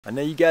I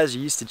know you guys are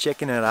used to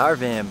checking out our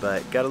van,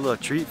 but got a little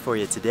treat for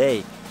you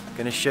today.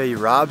 Gonna show you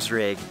Rob's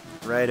rig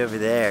right over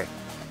there,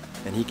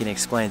 and he can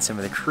explain some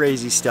of the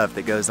crazy stuff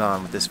that goes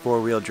on with this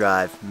four-wheel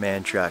drive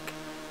man truck.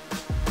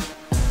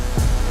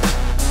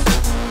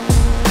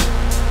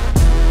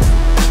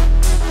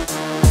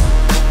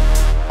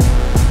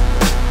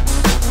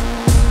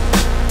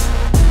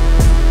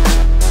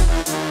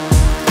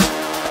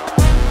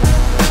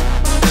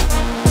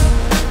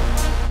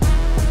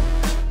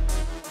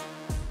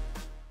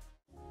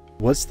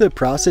 What's the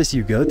process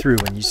you go through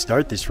when you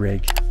start this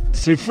rig?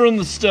 So from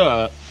the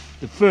start,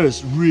 the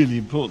first really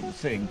important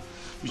thing,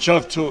 which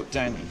I've taught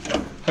Danny,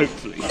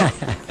 hopefully,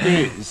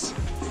 is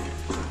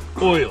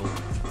oil.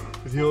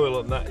 The oil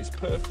on that is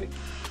perfect.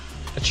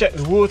 I check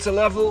the water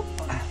level,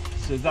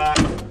 so that,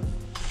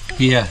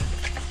 yeah.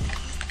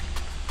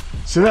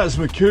 So that's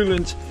my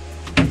coolant.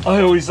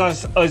 I always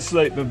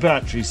isolate my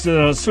batteries, so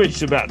then I'll switch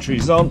the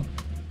batteries on.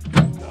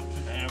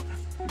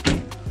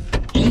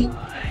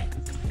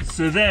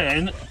 So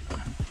then,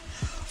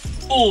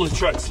 all the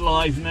truck's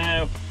live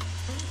now.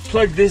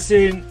 Plug this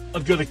in,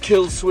 I've got a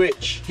kill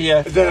switch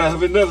here. Then I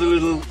have another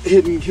little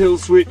hidden kill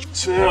switch.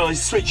 So now I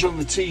switch on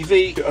the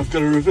TV. I've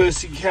got a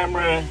reversing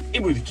camera,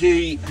 in with a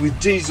key. With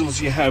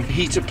diesels you have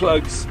heater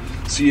plugs,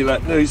 so you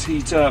let those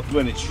heat up.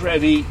 When it's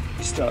ready,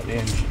 you start the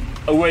engine.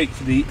 I wait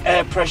for the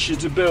air pressure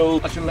to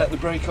build. I can let the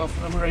brake off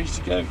and I'm ready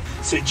to go.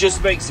 So it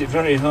just makes it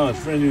very hard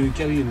for anyone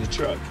getting in the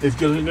truck. They've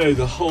got to know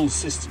the whole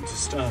system to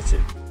start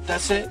it.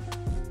 That's it.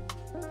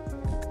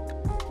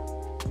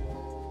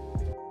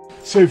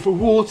 So for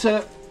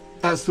water,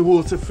 that's the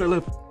water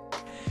filler.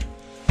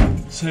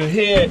 So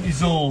here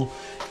is all,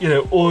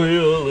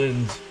 oil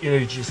and,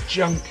 just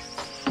junk.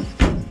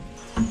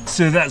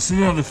 So that's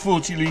another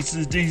 40 litres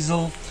of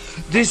diesel.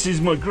 This is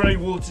my grey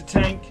water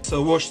tank.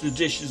 So I wash the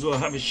dishes or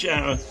have a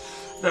shower.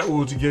 That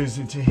water goes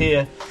into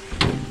here.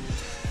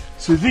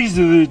 So these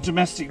are the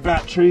domestic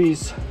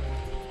batteries.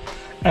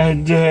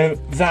 And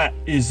that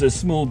is a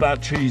small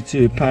battery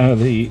to power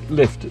the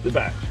lift at the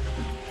back.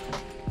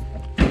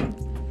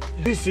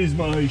 This is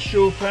my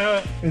shore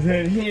power, and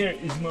then here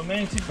is my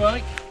mountain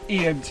bike,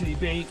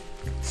 EMTB.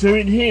 So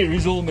in here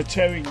is all my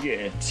towing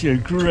gear. It's a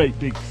great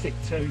big thick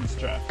towing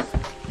strap.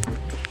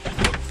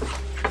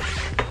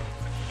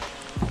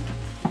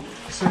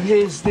 So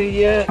here's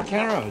the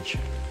garage.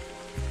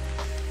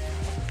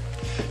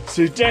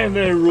 So down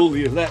there are all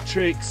the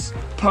electrics,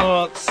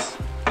 parts,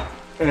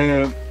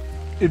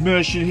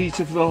 immersion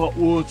heater for the hot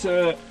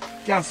water,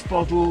 gas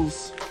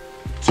bottles,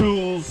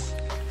 tools,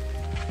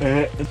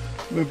 my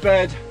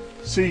bed.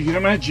 So you can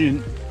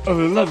imagine, on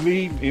a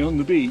lovely evening on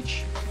the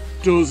beach,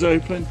 doors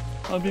open,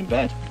 I'm in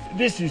bed.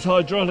 This is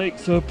hydraulic,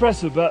 so I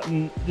press a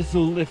button, this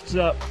all lifts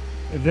up,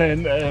 and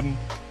then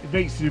it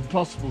makes it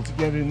impossible to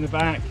get in the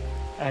back,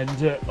 and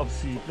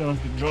obviously then I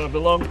can drive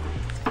along.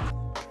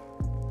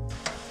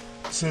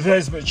 So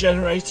there's my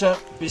generator.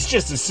 It's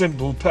just a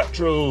simple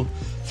petrol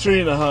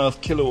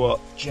 3.5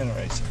 kilowatt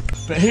generator.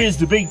 But here's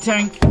the big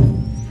tank,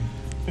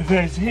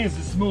 here's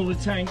the smaller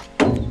tank.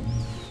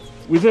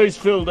 With those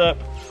filled up,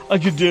 I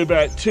could do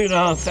about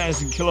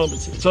 2,500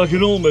 kilometres, so I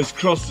can almost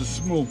cross a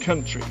small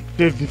country.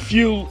 If the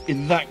fuel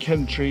in that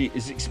country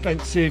is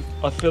expensive,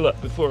 I fill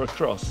up before I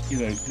cross, the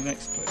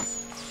next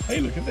place. Hey,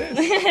 look at this.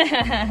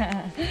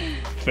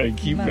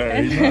 Thank you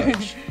very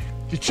much.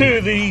 The two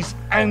of these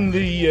and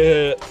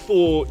the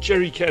 4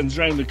 jerry cans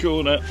round the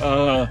corner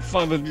are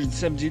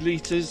 570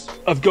 litres.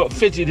 I've got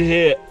fitted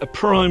here a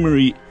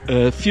primary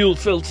fuel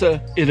filter.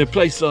 In a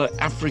place like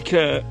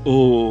Africa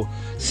or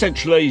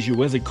Central Asia,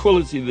 where the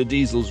quality of the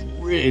diesel's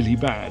really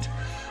bad,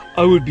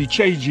 I would be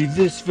changing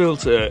this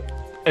filter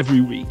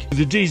every week.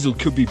 The diesel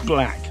could be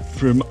black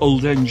from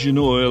old engine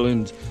oil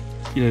and,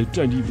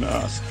 don't even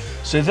ask.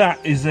 So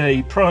that is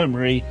a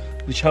primary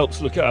which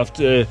helps look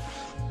after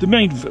the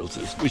main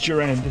filters, which are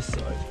around this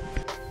side.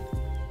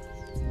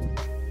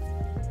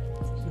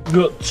 We've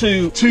got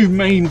two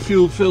main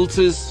fuel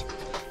filters,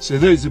 so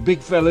those are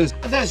big fellas,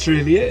 and that's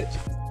really it.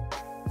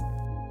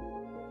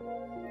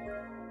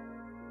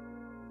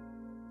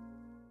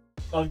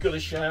 I've got a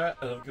shower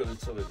and I've got a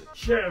toilet.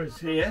 Shower's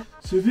here.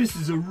 So this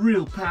is a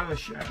real power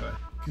shower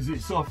because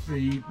it's off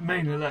the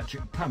main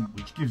electric pump,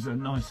 which gives a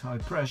nice high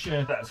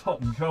pressure. That's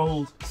hot and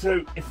cold.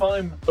 So if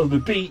I'm on the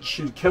beach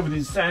and covered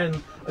in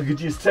sand, I could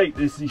just take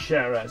this and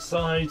shower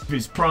outside. If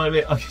it's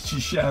private, I could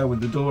just shower with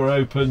the door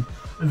open.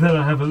 And then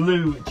I have a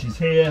loo, which is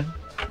here.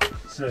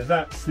 So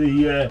that's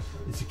the,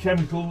 it's a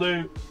chemical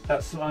loo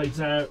that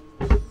slides out.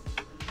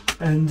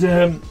 And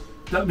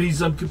that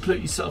means I'm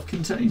completely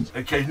self-contained.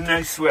 Okay,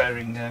 no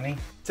swearing, Danny.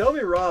 Tell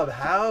me, Rob,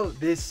 how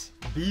this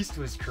beast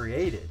was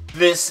created.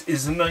 This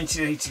is a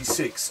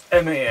 1986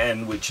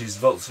 MAN, which is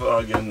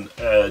Volkswagen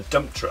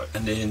dump truck.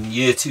 And in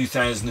year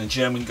 2000, a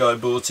German guy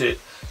bought it,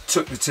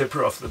 took the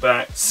tipper off the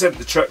back, sent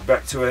the truck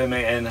back to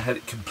MAN, had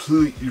it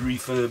completely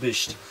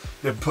refurbished,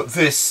 then put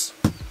this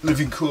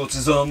living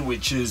quarters on,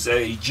 which is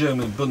a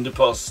German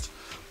Bundepost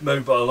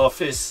mobile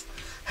office,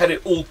 had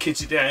it all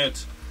kitted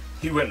out.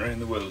 He went around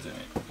the world in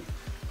it.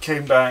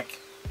 Came back,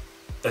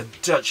 a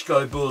Dutch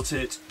guy bought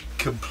it,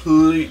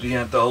 completely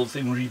had the whole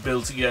thing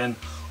rebuilt again,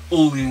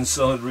 all the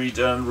inside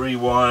redone,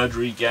 rewired,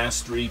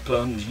 regassed,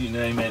 replumbed, you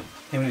name it.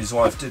 Him and his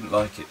wife didn't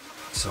like it,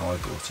 so I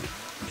bought it.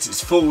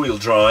 It's 4-wheel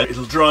drive.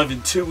 It'll drive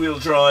in 2-wheel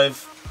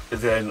drive.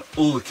 Then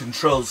all the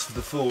controls for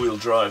the 4-wheel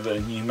drive are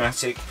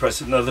pneumatic.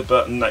 Press another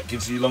button, that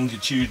gives you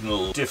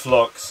longitudinal diff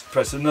locks.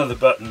 Press another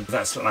button,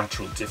 that's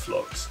lateral diff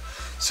locks.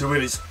 So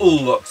when it's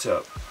all locked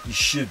up, you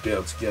should be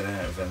able to get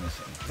out of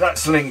anything.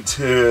 That's linked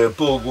to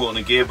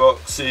Borg-Warner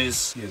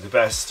gearboxes, the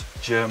best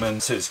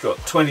German. So it's got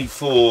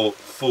 24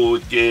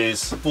 forward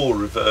gears, 4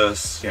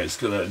 reverse. It's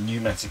got a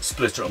pneumatic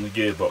splitter on the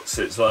gearbox,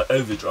 so it's like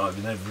overdrive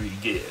in every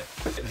gear.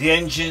 The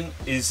engine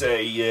is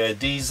a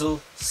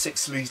diesel,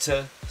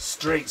 6-litre,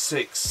 straight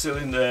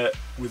 6-cylinder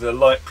with a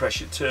light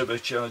pressure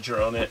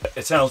turbocharger on it.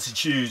 At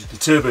altitude, the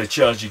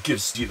turbocharger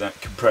gives you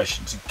that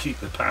compression to keep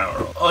the power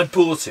on. I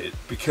bought it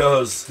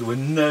because there were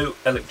no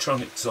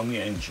electronics on the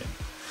engine.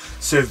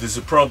 So if there's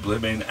a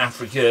problem in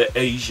Africa,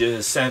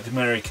 Asia, South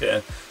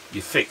America,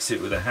 you fix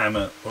it with a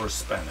hammer or a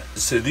spanner.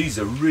 So these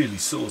are really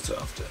sought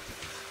after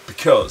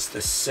because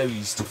they're so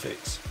easy to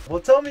fix. Well,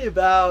 tell me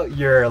about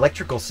your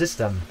electrical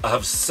system. I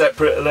have a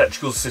separate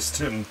electrical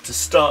system to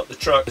start the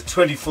truck, a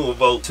 24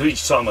 volt, so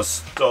each time I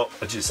stop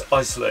I just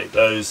isolate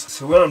those.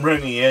 So when I'm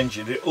running the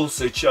engine, it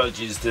also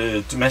charges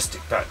the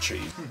domestic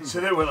batteries.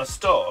 So then when I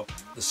stop,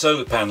 the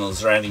solar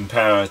panels are adding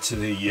power to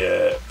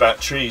the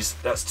batteries.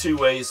 That's 2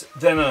 ways.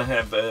 Then I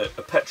have a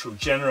petrol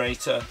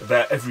generator.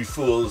 About every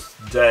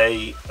 4th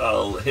day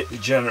I'll hit the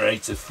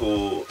generator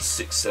for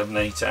 6, 7,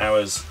 8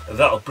 hours. And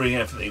that'll bring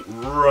everything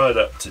right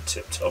up to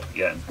tip top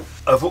again.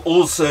 I've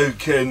also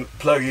can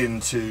plug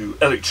into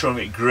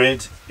electronic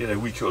grid,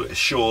 we call it a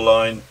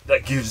shoreline.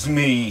 That gives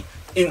me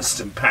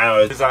instant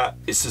power. That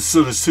it's a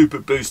sort of super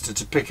booster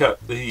to pick up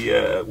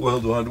the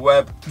World Wide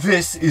Web.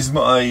 This is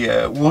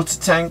my water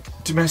tank,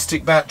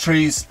 domestic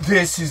batteries.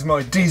 This is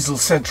my diesel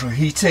central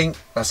heating.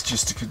 That's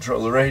just to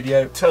control the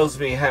radio. It tells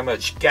me how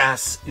much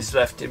gas is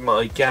left in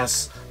my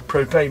gas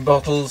propane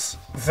bottles.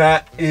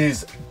 That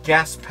is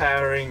gas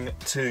powering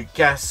to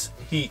gas,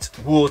 heat,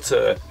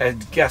 water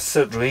and gas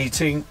central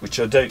heating, which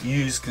I don't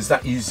use because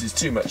that uses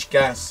too much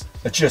gas.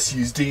 I just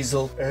use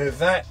diesel.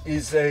 That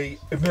is a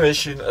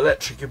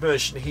electric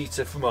immersion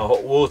heater for my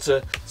hot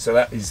water, so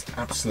that is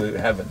absolute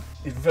heaven.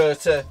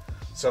 Inverter,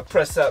 so I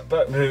press that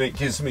button and it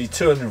gives me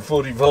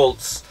 240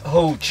 volts,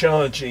 whole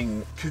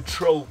charging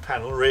control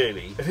panel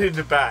really. And in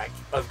the back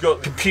I've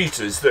got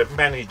computers that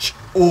manage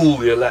all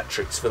the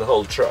electrics for the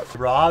whole truck.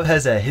 Rob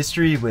has a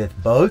history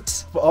with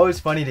boats. Always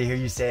funny to hear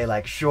you say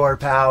like shore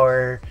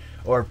power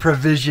or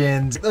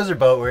provisions. Those are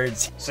boat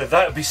words. So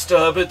that would be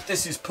starboard,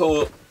 this is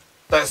port,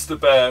 that's the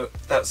bow,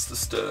 that's the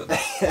stern.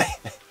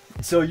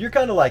 So you're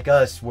kind of like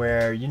us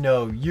where,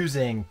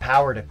 using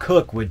power to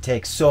cook would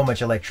take so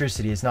much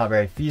electricity, it's not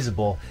very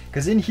feasible.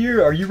 Because in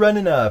here, are you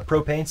running a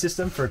propane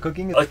system for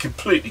cooking? I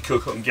completely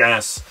cook on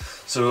gas.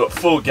 So I've got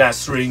 4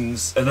 gas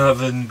rings, an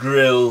oven,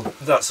 grill.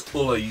 That's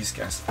all I use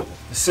gas for.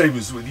 The same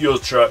as with your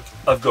truck.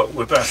 I've got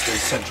Webasto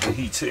central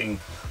heating.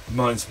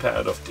 Mine's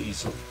powered off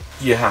diesel.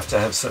 You have to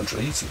have central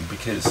heating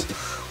because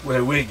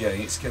where we're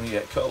going it's going to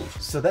get cold.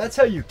 So that's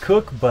how you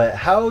cook, but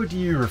how do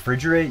you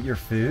refrigerate your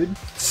food?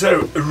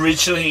 So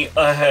originally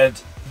I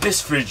had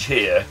this fridge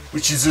here,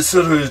 which is a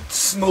sort of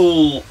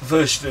small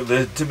version of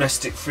a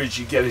domestic fridge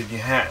you get in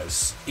your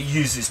house. It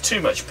uses too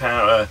much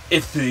power.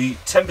 If the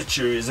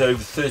temperature is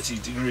over 30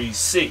 degrees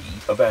C,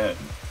 about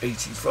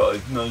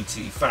 85,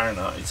 90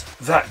 Fahrenheit,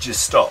 that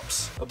just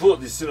stops. I bought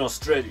this in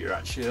Australia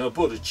actually, and I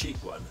bought a cheap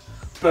one.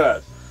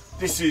 But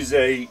this is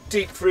a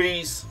deep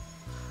freeze,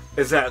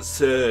 and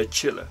that's a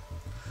chiller.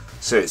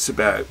 So it's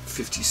about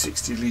 50,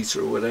 60 litre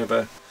or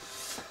whatever.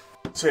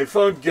 So if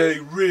I'm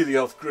going really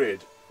off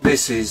grid,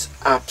 this is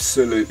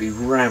absolutely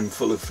ram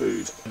full of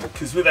food.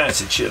 Because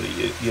without a chiller,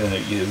 you're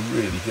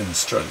really going to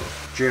struggle.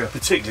 True.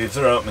 Particularly if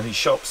there aren't many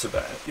shops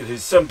about.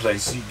 There's some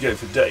places you can go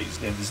for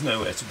days and there's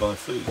nowhere to buy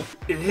food.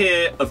 In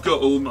here, I've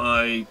got all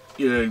my,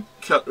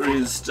 cutlery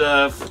and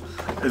stuff,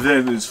 and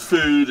then there's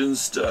food and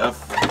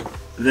stuff.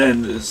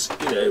 Then there's,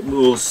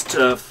 more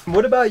stuff.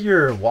 What about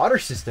your water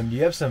system? Do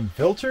you have some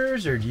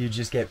filters or do you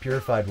just get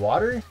purified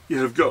water?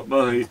 Yeah, I've got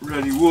my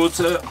running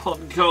water, hot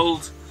and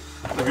cold.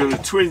 I've got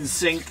a twin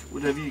sink,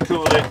 whatever you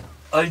call it.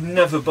 I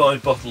never buy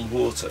bottled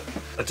water.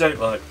 I don't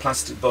like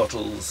plastic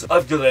bottles.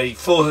 I've got a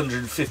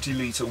 450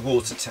 litre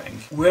water tank.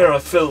 Where I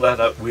fill that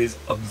up with,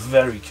 I'm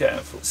very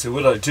careful. So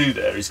what I do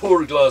there is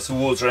pour a glass of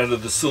water out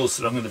of the sauce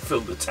that I'm going to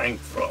fill the tank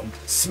from,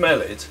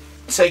 smell it,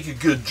 take a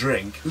good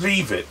drink,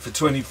 leave it for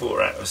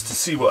 24 hours to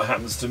see what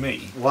happens to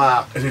me.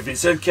 Wow. And if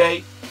it's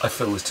okay, I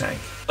fill the tank.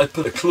 I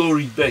put a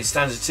chlorine-based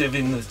additive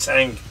in the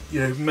tank,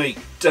 make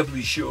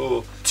doubly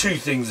sure. 2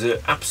 things are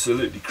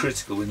absolutely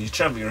critical when you're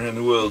travelling around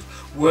the world.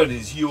 One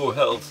is your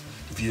health.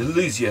 If you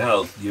lose your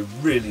health, you're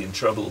really in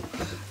trouble.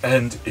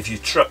 And if your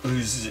truck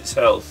loses its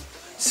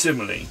health,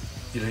 similarly,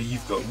 you know,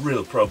 you've got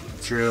real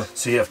problems. True.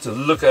 So you have to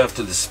look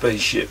after the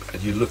spaceship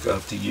and you look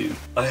after you.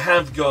 I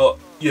have got,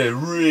 you know,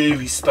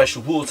 really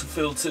special water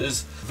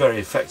filters, very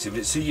effective.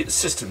 It's a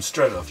system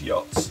straight off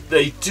yachts.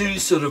 They do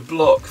sort of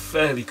block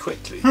fairly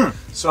quickly,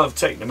 so I've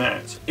taken them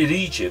out. In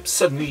Egypt,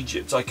 southern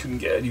Egypt, I couldn't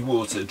get any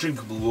water,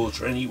 drinkable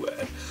water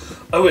anywhere.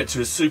 I went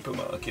to a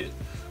supermarket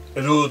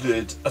and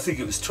ordered, I think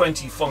it was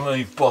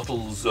 25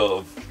 bottles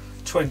of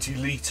 20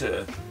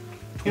 litre.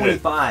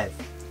 25.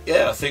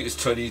 Yeah, I think it was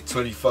 20,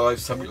 25,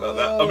 something like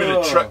that. I mean,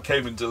 a truck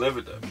came and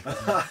delivered them.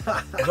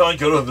 And I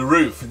got on the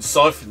roof and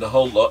siphoned the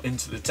whole lot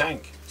into the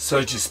tank. So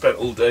I just spent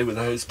all day with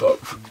a hose pipe.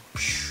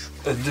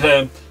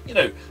 And, you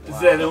know,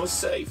 then I was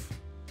safe.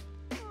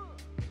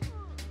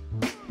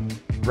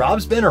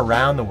 Rob's been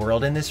around the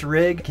world in this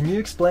rig. Can you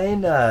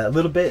explain a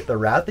little bit the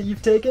route that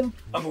you've taken?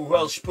 I'm a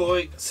Welsh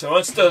boy, so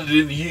I started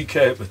in the UK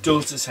at my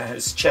daughter's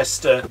house,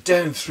 Chester,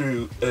 down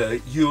through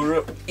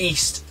Europe,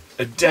 east,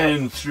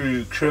 down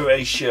through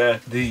Croatia,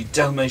 the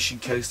Dalmatian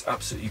coast,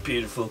 absolutely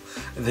beautiful,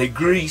 and then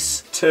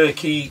Greece,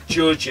 Turkey,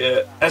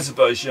 Georgia,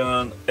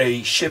 Azerbaijan,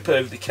 a ship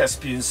over the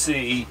Caspian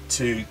Sea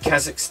to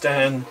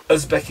Kazakhstan,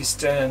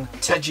 Uzbekistan,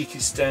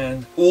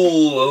 Tajikistan,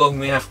 all along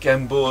the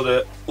Afghan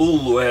border, all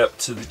the way up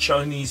to the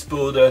Chinese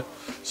border.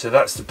 So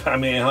that's the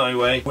Pamir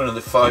Highway, one of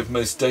the 5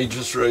 most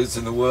dangerous roads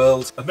in the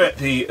world. I met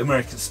the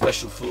American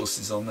Special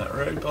Forces on that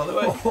road, by the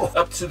way.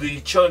 Up to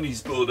the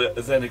Chinese border,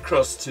 and then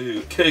across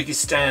to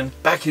Kyrgyzstan,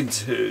 back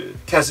into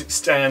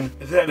Kazakhstan.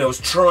 And then I was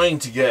trying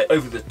to get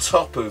over the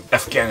top of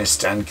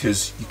Afghanistan,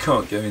 because you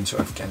can't go into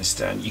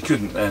Afghanistan. You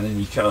couldn't then and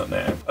you can't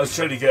now. I was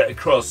trying to get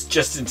across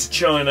just into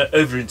China,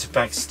 over into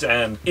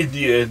Pakistan,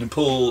 India,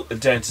 Nepal,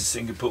 and down to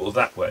Singapore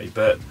that way.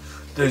 But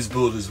those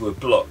borders were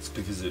blocked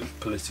because of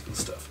political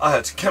stuff. I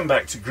had to come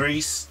back to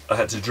Greece. I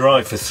had to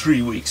drive for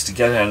 3 weeks to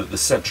get out of the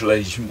Central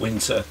Asian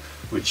winter,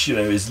 which, you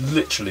know, is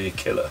literally a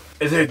killer.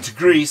 And then to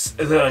Greece,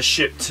 and then I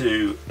shipped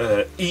to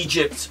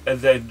Egypt,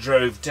 and then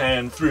drove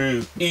down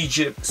through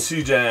Egypt,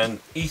 Sudan,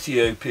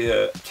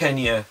 Ethiopia,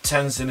 Kenya,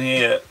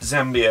 Tanzania,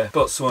 Zambia,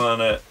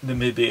 Botswana,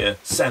 Namibia,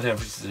 South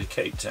Africa to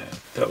Cape Town.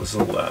 That was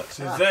all that.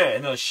 So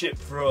then I shipped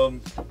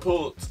from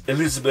Port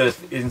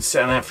Elizabeth in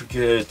South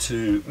Africa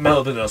to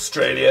Melbourne,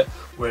 Australia,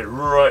 went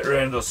right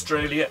around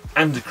Australia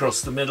and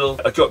across the middle.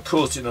 I got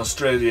caught in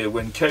Australia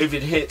when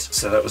COVID hit,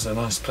 so that was a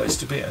nice place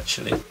to be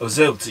actually. I was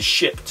able to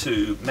ship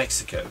to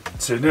Mexico.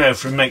 So now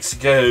from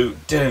Mexico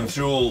down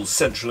through all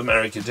Central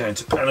America down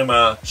to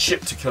Panama,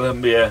 shipped to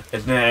Colombia,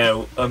 and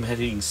now I'm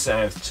heading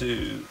south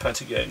to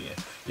Patagonia.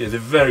 Yeah, the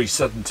very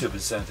southern tip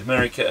of South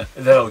America,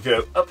 and then I'll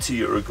go up to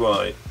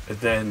Uruguay, and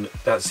then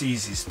that's the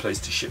easiest place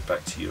to ship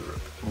back to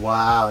Europe.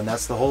 Wow, and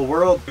that's the whole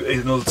world?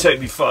 It'll take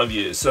me 5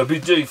 years, so I've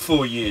been doing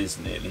 4 years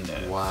nearly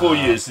now. Wow. 4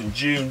 years in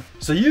June.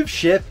 So you've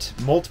shipped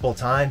multiple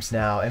times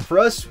now, and for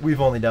us,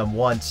 we've only done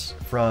once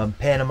from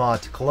Panama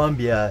to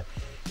Colombia.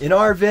 In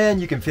our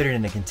van, you can fit it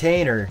in a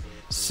container,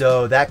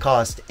 so that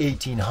cost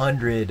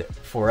 $1,800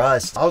 for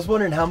us. I was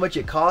wondering how much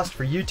it cost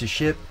for you to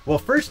ship. Well,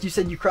 first you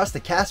said you crossed the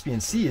Caspian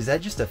Sea. Is that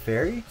just a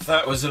ferry?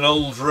 That was an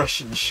old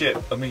Russian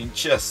ship. I mean,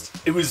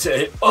 it was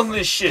on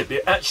this ship,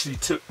 it actually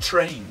took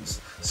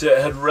trains. So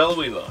it had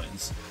railway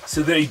lines.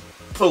 So they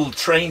pulled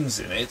trains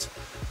in it,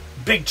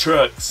 big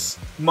trucks,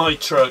 my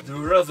truck, there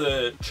were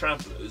other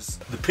travellers.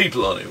 The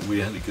people on it, we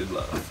had a good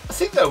laugh. I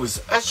think that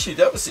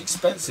was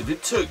expensive.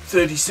 It took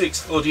 36,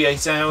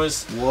 48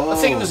 hours. Whoa. I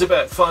think it was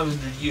about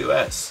 500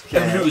 US. Okay.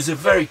 And it was a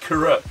very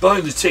corrupt,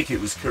 buying the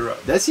ticket was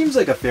corrupt. That seems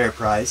like a fair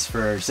price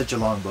for such a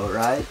long boat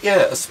ride.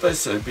 Yeah, I suppose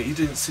so, but you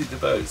didn't see the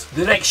boat.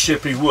 The next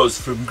shipping was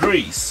from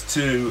Greece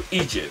to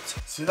Egypt.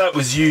 So that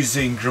was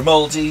using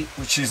Grimaldi,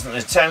 which is an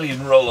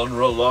Italian roll-on,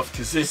 roll-off,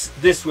 because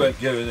this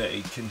won't go in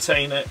a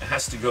container. It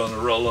has to go on a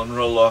roll-on,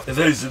 roll-off. And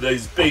those are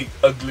those big,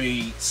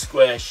 ugly,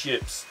 square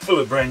ships full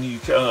of brand new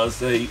cars.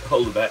 They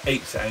hold about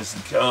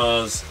 8,000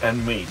 cars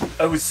and me.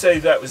 I would say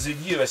that was in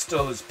US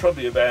dollars,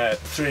 probably about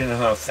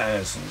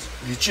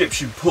 3,500. The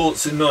Egyptian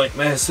port's a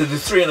nightmare, so the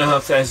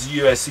 3,500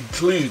 US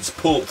includes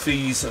port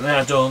fees and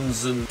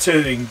add-ons and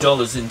turning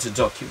dollars into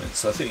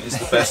documents. I think is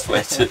the best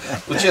way to,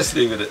 we'll just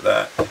leave it at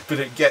that. But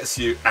it gets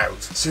you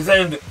out. So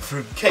then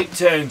from Cape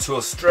Town to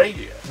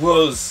Australia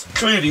was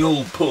including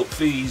all port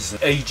fees,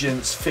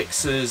 agents,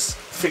 fixers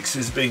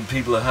being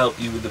people who help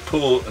you with the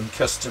port and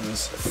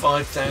customs,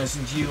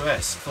 5,000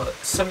 US,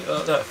 something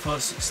like that,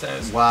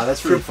 5,000-6,000. Wow,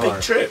 that's really far. For a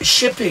big trip.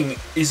 Shipping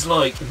is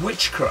like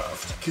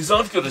witchcraft, because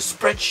I've got a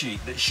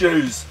spreadsheet that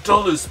shows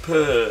dollars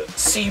per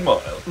sea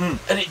mile,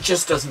 and it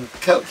just doesn't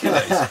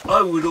calculate.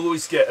 I would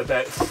always get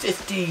about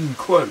 15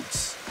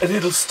 quotes, and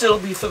it'll still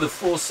be for the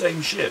 4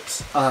 same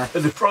ships. And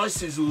the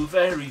prices will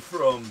vary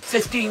from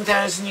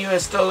 15,000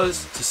 US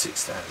dollars to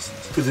 6,000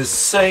 for the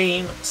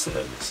same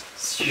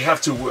service. You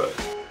have to work.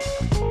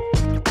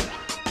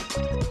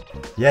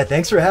 Yeah,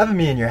 thanks for having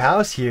me in your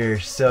house here.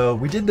 So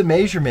we did the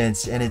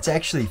measurements, and it's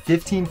actually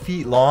 15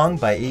 feet long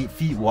by 8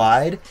 feet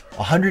wide,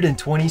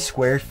 120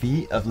 square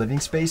feet of living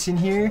space in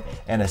here,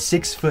 and a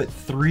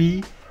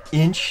 6'3"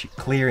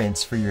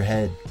 clearance for your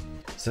head.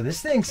 So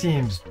this thing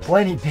seems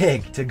plenty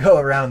big to go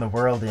around the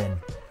world in.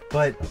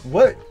 But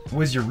what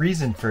was your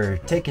reason for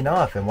taking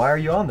off, and why are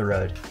you on the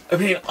road? I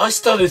mean, I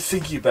started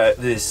thinking about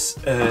this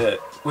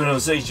when I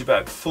was aged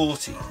about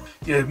 40.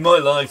 You know, my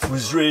life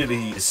was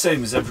really the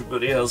same as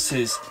everybody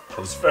else's. I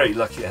was very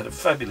lucky. I had a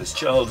fabulous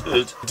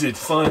childhood. I did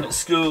fine at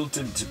school,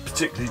 didn't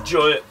particularly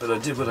enjoy it, but I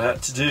did what I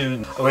had to do.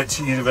 And I went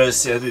to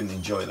university. I didn't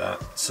enjoy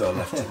that, so I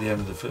left at the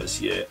end of the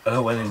first year, and I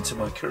went into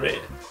my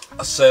career.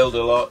 I sailed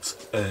a lot,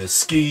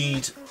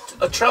 skied.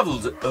 I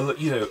travelled,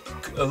 you know,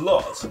 a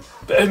lot,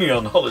 but only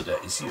on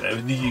holidays. You know,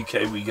 in the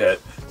UK we get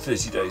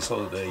 30 days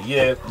holiday a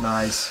year.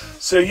 Nice.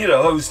 So, you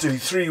know, I was doing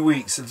 3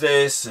 weeks of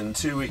this and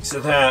 2 weeks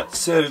of that.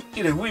 So,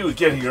 you know, we were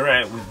getting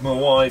around with my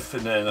wife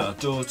and then our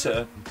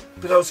daughter.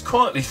 But I was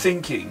quietly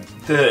thinking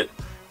that,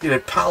 you know,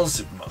 pals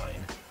of mine,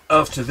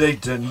 after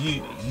they'd done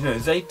uni, you know,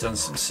 they'd done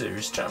some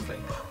serious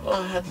travelling.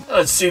 Well,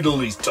 I'd seen all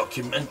these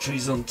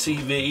documentaries on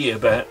TV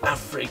about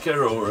Africa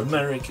or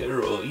America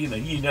or, you know,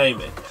 you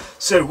name it.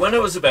 So when I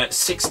was about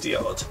 60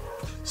 odd,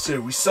 so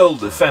we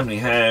sold the family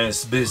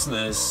house,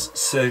 business,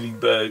 sailing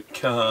boat,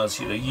 cars,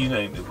 you know, you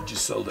name it, we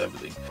just sold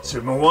everything. So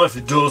my wife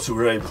and daughter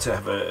were able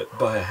to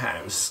buy a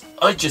house.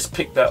 I just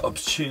picked that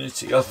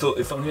opportunity. I thought,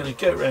 if I'm going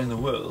to go around the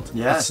world,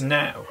 it's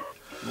now.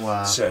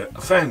 Wow. So I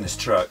found this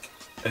truck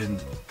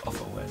and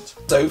off I went.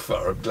 So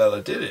far I'm glad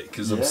I did it,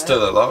 because I'm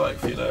still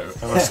alive, you know,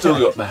 and I've still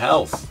got my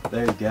health.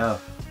 There you go.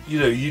 You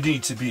know, you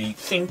need to be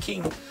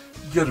thinking,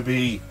 you got to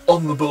be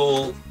on the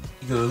ball,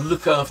 you got to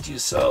look after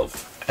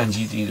yourself, and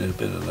you need a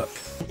bit of luck.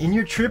 In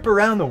your trip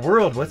around the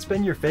world, what's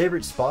been your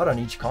favorite spot on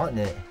each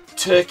continent?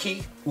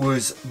 Turkey.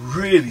 Was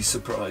really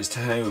surprised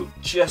how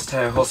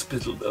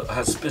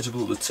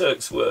hospitable the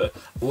Turks were.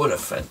 What a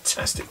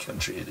fantastic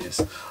country it is.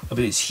 I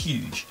mean, it's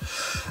huge.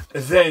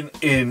 Then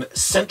in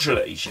Central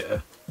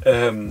Asia,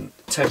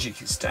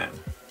 Tajikistan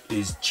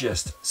is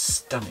just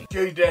stunning.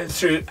 Going down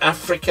through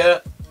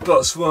Africa,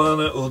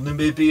 Botswana or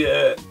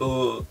Namibia,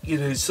 or, you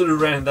know, sort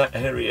of around that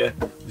area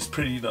was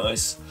pretty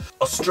nice.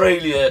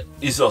 Australia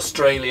is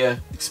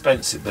Australia,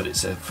 expensive, but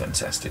it's a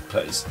fantastic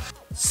place.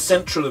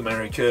 Central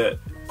America,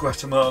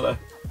 Guatemala.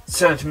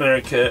 South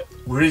America,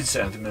 we're in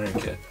South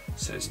America,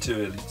 so it's too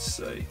early to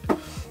say.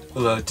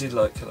 Although I did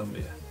like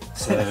Colombia,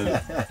 so,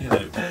 you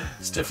know,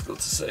 it's difficult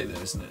to say though,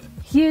 isn't it?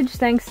 Huge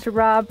thanks to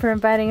Rob for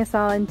inviting us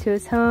all into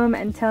his home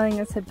and telling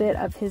us a bit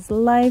of his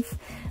life.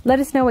 Let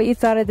us know what you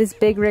thought of this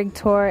big rig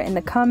tour in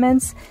the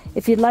comments.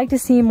 If you'd like to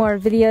see more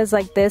videos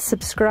like this,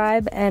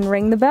 subscribe and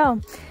ring the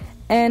bell.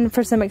 And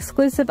for some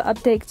exclusive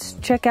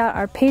updates, check out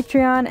our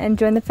Patreon and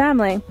join the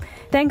family.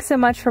 Thanks so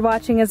much for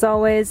watching as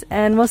always,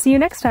 and we'll see you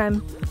next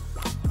time.